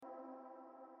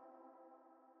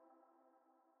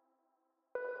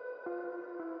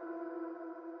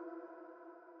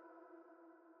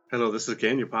Hello, this is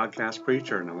Ken, your podcast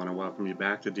preacher, and I want to welcome you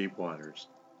back to Deep Waters.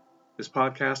 This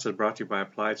podcast is brought to you by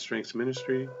Applied Strengths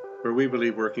Ministry, where we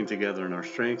believe working together in our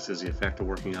strengths is the effect of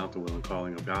working out the will and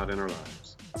calling of God in our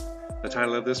lives. The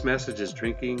title of this message is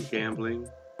Drinking, Gambling,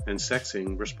 and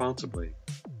Sexing Responsibly.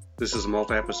 This is a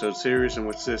multi-episode series in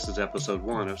which this is episode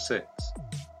 1 of 6.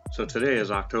 So today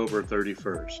is October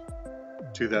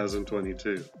 31st,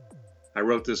 2022. I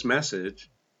wrote this message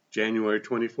January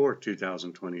 24,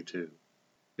 2022.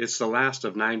 It's the last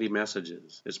of 90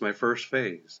 messages. It's my first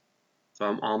phase, so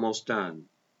I'm almost done.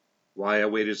 Why I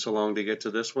waited so long to get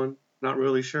to this one? Not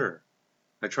really sure.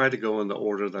 I tried to go in the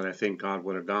order that I think God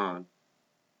would have gone,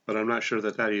 but I'm not sure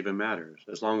that even matters,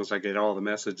 as long as I get all the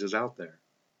messages out there.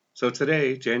 So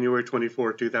today, January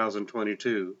 24,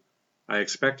 2022, I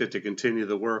expected to continue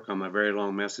the work on my very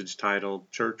long message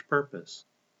titled Church Purpose.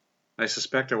 I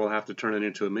suspect I will have to turn it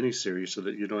into a mini-series so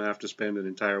that you don't have to spend an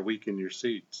entire week in your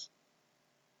seats.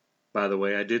 By the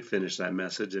way, I did finish that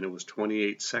message, and it was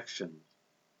 28 sections.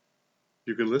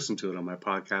 You can listen to it on my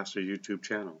podcast or YouTube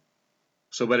channel.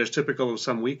 But as typical of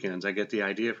some weekends, I get the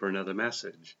idea for another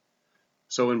message.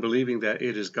 So in believing that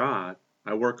it is God,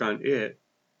 I work on it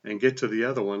and get to the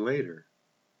other one later.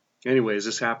 Anyways,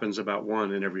 this happens about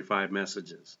 1 in every 5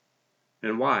 messages.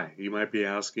 And why, you might be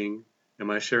asking,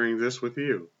 am I sharing this with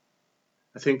you?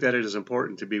 I think that it is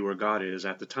important to be where God is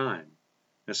at the time.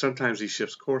 And sometimes he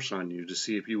shifts course on you to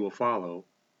see if you will follow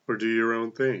or do your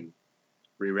own thing.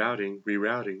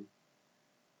 Rerouting.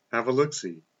 Have a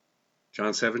look-see.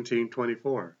 John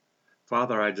 17:24.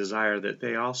 Father, I desire that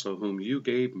they also whom you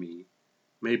gave me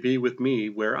may be with me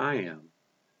where I am,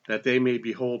 that they may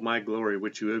behold my glory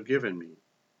which you have given me.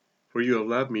 For you have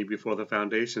loved me before the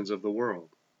foundations of the world.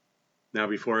 Now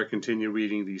before I continue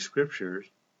reading these scriptures,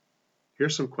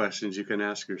 here's some questions you can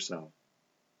ask yourself.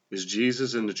 Is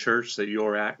Jesus in the church that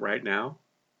you're at right now?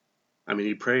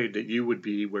 He prayed that you would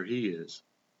be where he is.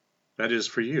 That is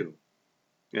for you.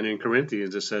 And in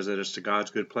Corinthians it says that it's to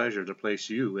God's good pleasure to place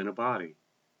you in a body.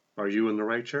 Are you in the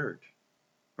right church?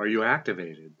 Are you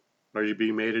activated? Are you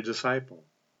being made a disciple?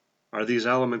 Are these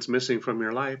elements missing from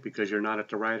your life because you're not at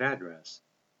the right address?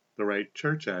 The right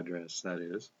church address, that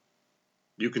is.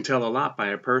 You can tell a lot by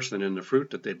a person and the fruit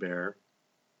that they bear,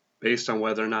 based on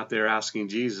whether or not they're asking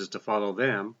Jesus to follow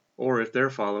them, or if they're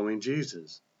following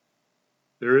Jesus.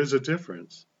 There is a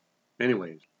difference.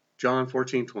 Anyways, John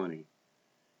 14:20.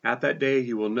 At that day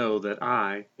you will know that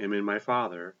I am in my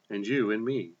Father, and you in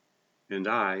me, and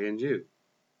I in you.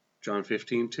 John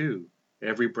 15:2.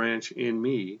 Every branch in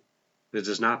me that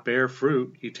does not bear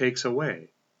fruit he takes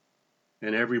away,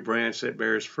 and every branch that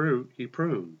bears fruit he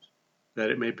prunes, that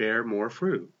it may bear more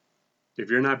fruit. If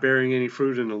you're not bearing any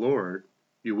fruit in the Lord,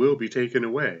 you will be taken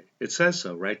away. It says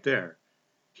so right there.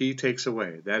 He takes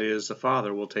away. That is, the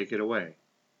Father will take it away.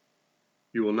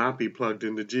 You will not be plugged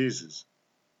into Jesus.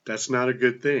 That's not a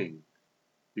good thing.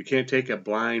 You can't take a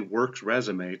blind works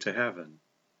resume to heaven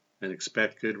and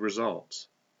expect good results.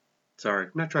 Sorry,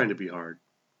 I'm not trying to be hard.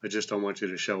 I just don't want you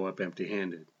to show up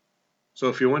empty-handed. So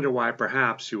if you wonder why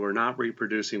perhaps you are not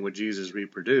reproducing what Jesus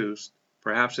reproduced,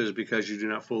 perhaps it is because you do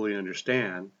not fully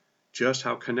understand just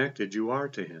how connected you are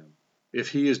to him. If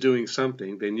he is doing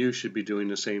something, then you should be doing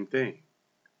the same thing.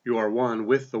 You are one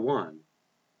with the one.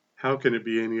 How can it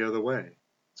be any other way?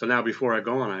 So now before I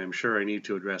go on, I am sure I need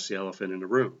to address the elephant in the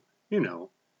room.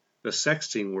 The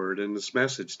sexting word in this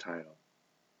message title.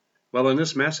 Well, in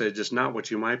this message, it's not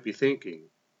what you might be thinking,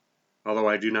 although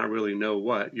I do not really know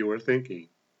what you are thinking,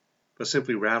 but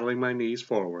simply rattling my knees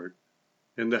forward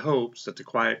in the hopes that the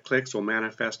quiet clicks will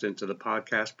manifest into the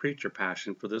podcast preacher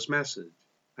passion for this message.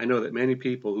 I know that many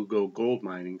people who go gold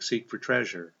mining seek for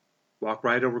treasure, walk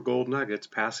right over gold nuggets,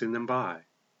 passing them by.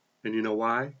 And you know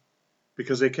why?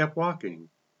 Because they kept walking.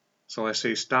 So I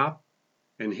say stop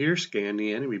and here scan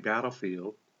the enemy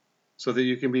battlefield so that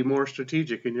you can be more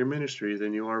strategic in your ministry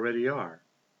than you already are.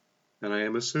 And I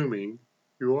am assuming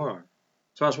you are.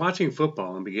 So I was watching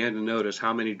football and began to notice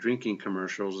how many drinking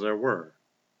commercials there were.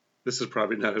 This is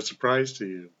probably not a surprise to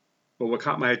you. But what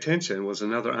caught my attention was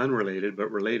another unrelated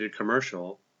but related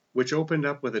commercial, which opened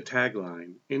up with a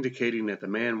tagline indicating that the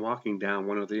man walking down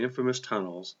one of the infamous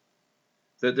tunnels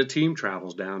that the team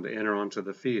travels down to enter onto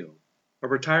the field, a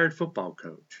retired football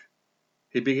coach.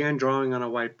 He began drawing on a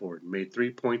whiteboard and made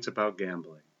 3 points about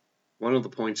gambling. One of the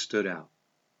points stood out.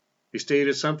 He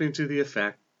stated something to the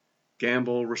effect,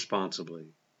 "Gamble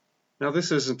responsibly." Now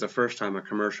this isn't the first time a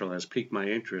commercial has piqued my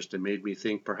interest and made me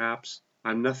think perhaps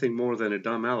I'm nothing more than a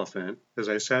dumb elephant as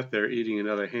I sat there eating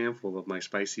another handful of my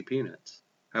spicy peanuts.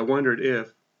 I wondered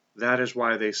if that is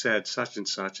why they said such and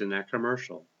such in that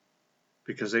commercial.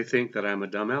 because they think that I'm a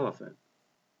dumb elephant.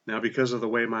 Now, because of the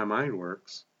way my mind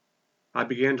works, I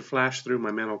began to flash through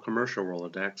my mental commercial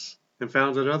rolodex and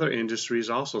found that other industries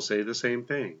also say the same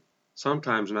thing.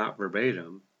 Sometimes not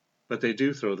verbatim, but they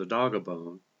do throw the dog a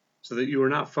bone, so that you are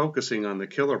not focusing on the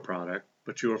killer product,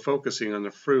 but you are focusing on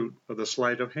the fruit of the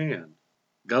sleight of hand.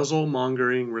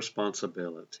 Guzzle-mongering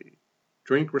responsibility.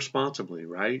 Drink responsibly,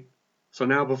 right? So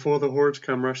now before the hordes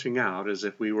come rushing out as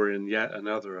if we were in yet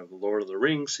another of the Lord of the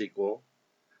Rings sequel,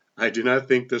 I do not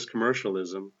think this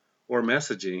commercialism or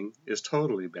messaging is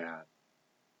totally bad.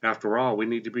 After all, we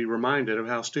need to be reminded of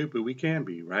how stupid we can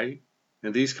be, right?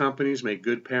 And these companies make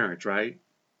good parents, right?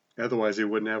 Otherwise they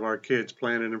wouldn't have our kids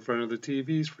planted in front of the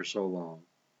TVs for so long.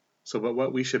 But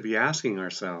what we should be asking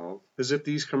ourselves is if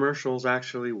these commercials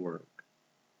actually work.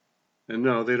 And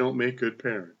no, they don't make good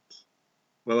parents.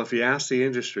 Well, if you ask the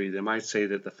industry, they might say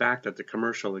that the fact that the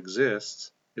commercial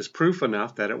exists is proof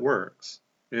enough that it works,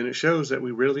 and it shows that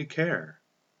we really care.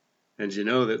 And you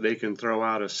know that they can throw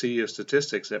out a sea of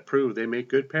statistics that prove they make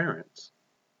good parents.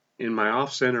 In my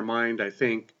off-center mind, I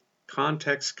think,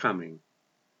 context coming,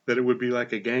 that it would be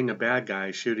like a gang of bad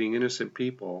guys shooting innocent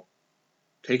people,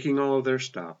 taking all of their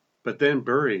stuff, but then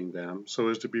burying them so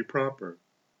as to be proper.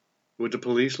 Would the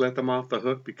police let them off the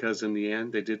hook because in the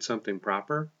end they did something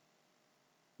proper?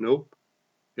 Nope.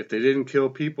 If they didn't kill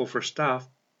people for stuff,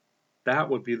 that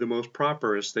would be the most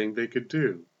properest thing they could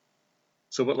do.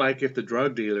 But like if the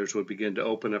drug dealers would begin to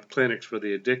open up clinics for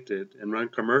the addicted and run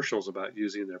commercials about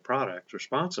using their products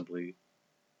responsibly,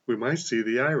 we might see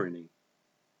the irony.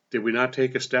 Did we not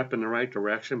take a step in the right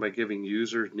direction by giving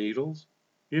users needles?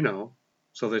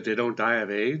 So that they don't die of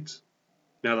AIDS?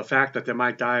 Now the fact that they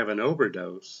might die of an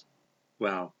overdose,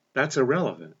 well, that's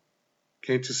irrelevant.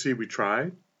 Can't you see we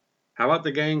tried? How about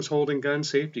the gangs holding gun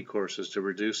safety courses to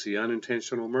reduce the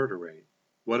unintentional murder rate?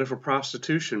 What if a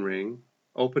prostitution ring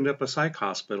opened up a psych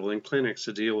hospital and clinics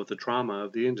to deal with the trauma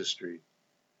of the industry?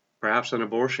 Perhaps an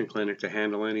abortion clinic to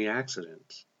handle any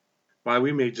accidents? Why,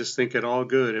 we may just think it all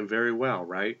good and very well,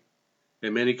 right?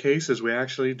 In many cases, we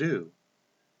actually do.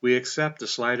 We accept the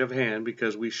sleight of hand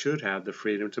because we should have the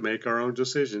freedom to make our own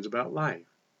decisions about life,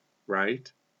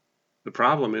 right? The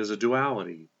problem is a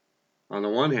duality. On the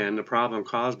one hand, the problem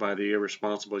caused by the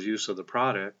irresponsible use of the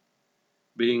product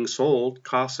being sold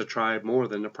costs the tribe more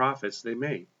than the profits they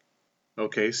make.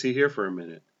 Okay, see here for a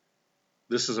minute.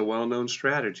 This is a well-known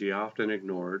strategy often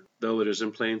ignored, though it is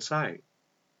in plain sight.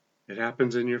 It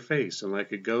happens in your face, and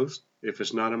like a ghost, if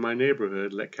it's not in my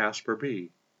neighborhood, let Casper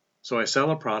be. So I sell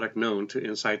a product known to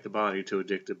incite the body to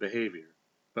addictive behavior,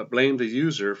 but blame the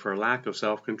user for a lack of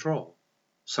self-control,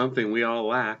 something we all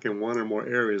lack in one or more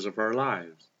areas of our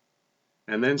lives,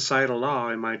 and then cite a law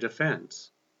in my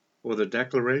defense, or the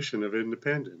Declaration of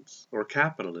Independence, or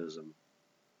capitalism,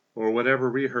 or whatever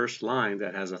rehearsed line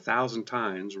that has 1,000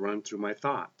 times run through my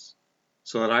thoughts,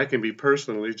 so that I can be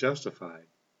personally justified.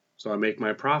 So I make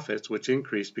my profits, which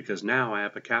increase because now I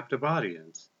have a captive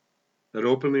audience that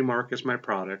openly markets my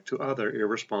product to other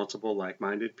irresponsible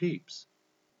like-minded peeps.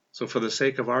 So for the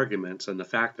sake of arguments and the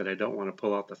fact that I don't want to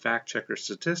pull out the fact-checker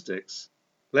statistics,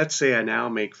 let's say I now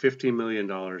make $15 million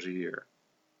a year.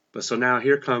 But so now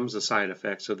here comes the side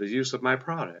effects of the use of my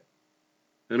product.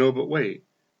 And oh, but wait,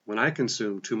 when I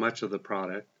consume too much of the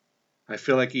product, I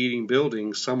feel like eating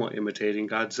buildings somewhat imitating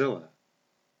Godzilla.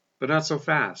 But not so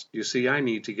fast. You see, I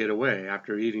need to get away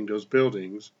after eating those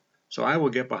buildings, so I will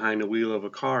get behind the wheel of a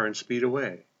car and speed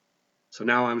away. So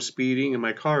now I'm speeding and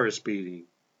my car is speeding.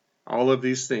 All of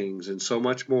these things and so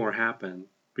much more happen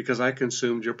because I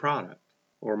consumed your product,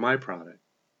 or my product.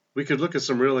 We could look at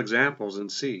some real examples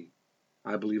and see.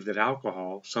 I believe that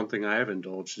alcohol, something I have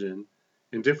indulged in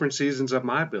different seasons of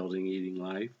my building eating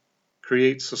life,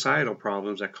 creates societal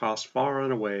problems that cost far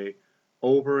and away,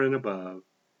 over and above,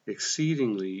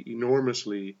 exceedingly,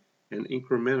 enormously, and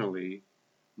incrementally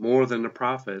more than the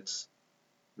profits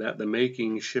that the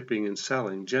making, shipping, and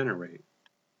selling generate.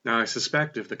 Now, I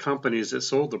suspect if the companies that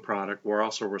sold the product were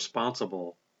also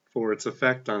responsible for its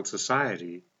effect on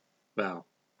society, well,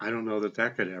 I don't know that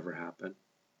that could ever happen.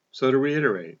 So to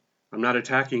reiterate, I'm not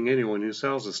attacking anyone who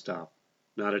sells the stuff,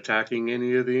 not attacking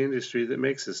any of the industry that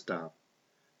makes this stuff,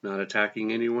 not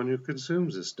attacking anyone who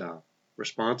consumes this stuff,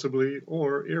 responsibly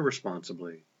or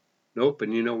irresponsibly. Nope,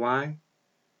 and you know why?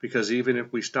 Because even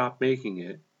if we stopped making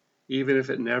it, even if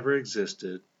it never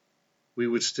existed, we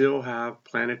would still have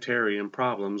planetarian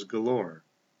problems galore,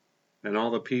 and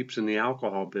all the peeps in the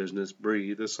alcohol business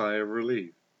breathe a sigh of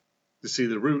relief. You see,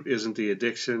 the root isn't the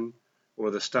addiction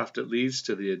or the stuff that leads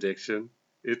to the addiction,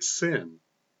 it's sin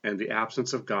and the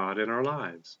absence of God in our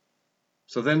lives.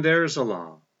 So then there's a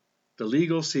law. The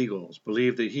legal seagulls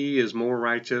believe that he is more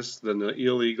righteous than the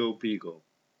illegal beagle.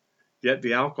 Yet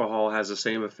the alcohol has the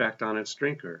same effect on its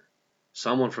drinker.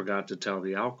 Someone forgot to tell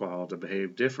the alcohol to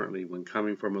behave differently when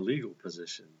coming from a legal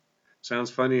position. Sounds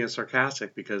funny and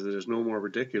sarcastic because it is no more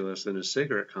ridiculous than a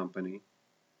cigarette company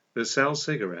that sells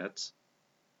cigarettes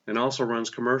and also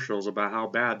runs commercials about how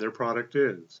bad their product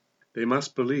is. They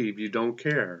must believe you don't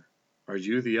care. Are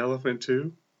you the elephant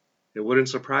too? It wouldn't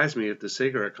surprise me if the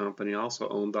cigarette company also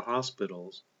owned the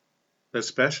hospitals that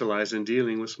specialize in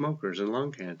dealing with smokers and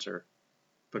lung cancer.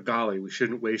 But golly, we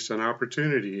shouldn't waste an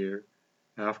opportunity here.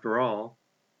 After all,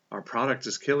 our product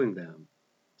is killing them.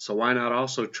 So why not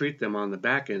also treat them on the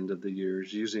back end of the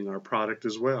years using our product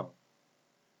as well?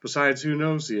 Besides, who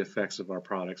knows the effects of our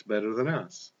products better than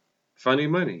us? Funny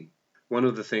money. One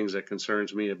of the things that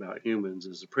concerns me about humans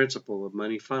is the principle of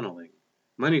money funneling.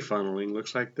 Money funneling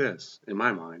looks like this, in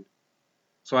my mind.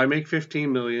 So I make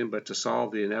 $15 million, but to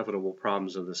solve the inevitable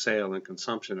problems of the sale and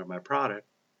consumption of my product,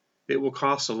 it will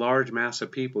cost a large mass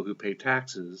of people who pay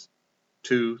taxes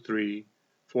 2, 3,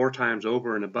 4 times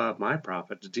over and above my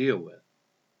profit to deal with.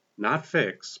 Not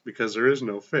fix, because there is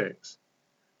no fix,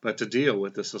 but to deal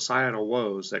with the societal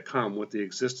woes that come with the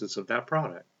existence of that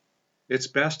product. It's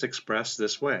best expressed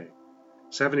this way.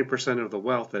 70% of the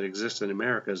wealth that exists in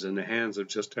America is in the hands of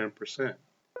just 10%.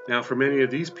 Now, for many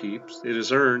of these peeps, it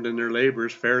is earned and their labor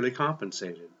is fairly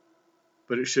compensated.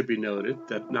 But it should be noted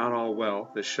that not all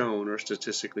wealth is shown or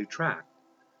statistically tracked.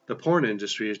 The porn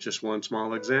industry is just one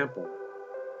small example.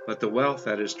 But the wealth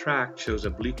that is tracked shows a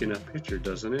bleak enough picture,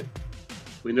 doesn't it?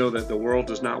 We know that the world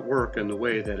does not work in the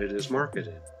way that it is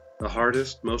marketed. The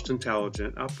hardest, most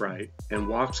intelligent, upright, and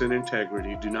walks in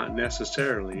integrity do not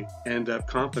necessarily end up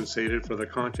compensated for their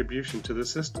contribution to the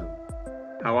system.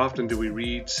 How often do we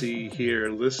read, see, hear,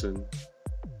 and listen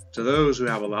to those who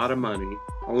have a lot of money,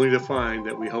 only to find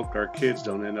that we hoped our kids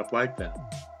don't end up like them?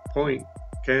 Point,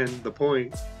 Ken, the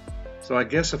point. So I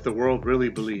guess if the world really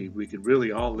believed we could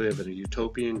really all live in a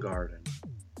utopian garden,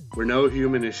 where no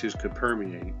human issues could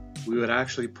permeate, we would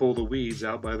actually pull the weeds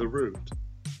out by the root.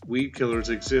 Weed killers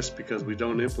exist because we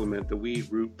don't implement the weed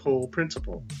root pull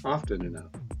principle often enough.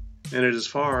 And it is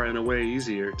far and away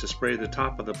easier to spray the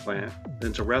top of the plant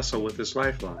than to wrestle with its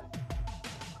lifeline.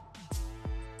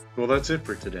 Well, that's it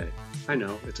for today. I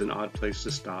know, it's an odd place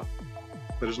to stop,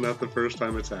 but it's not the first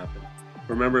time it's happened.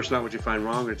 Remember, it's not what you find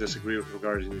wrong or disagree with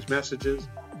regarding these messages,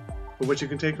 but what you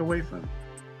can take away from it.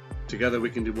 Together we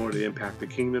can do more to impact the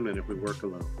kingdom than if we work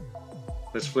alone.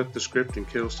 Let's flip the script and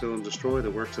kill, steal, and destroy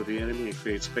the works of the enemy and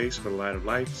create space for the light of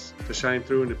lights to shine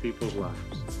through into people's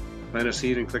lives. Plant a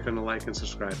seed and click on the like and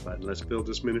subscribe button. Let's build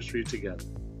this ministry together.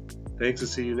 Thanks, and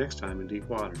see you next time in Deep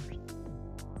Waters.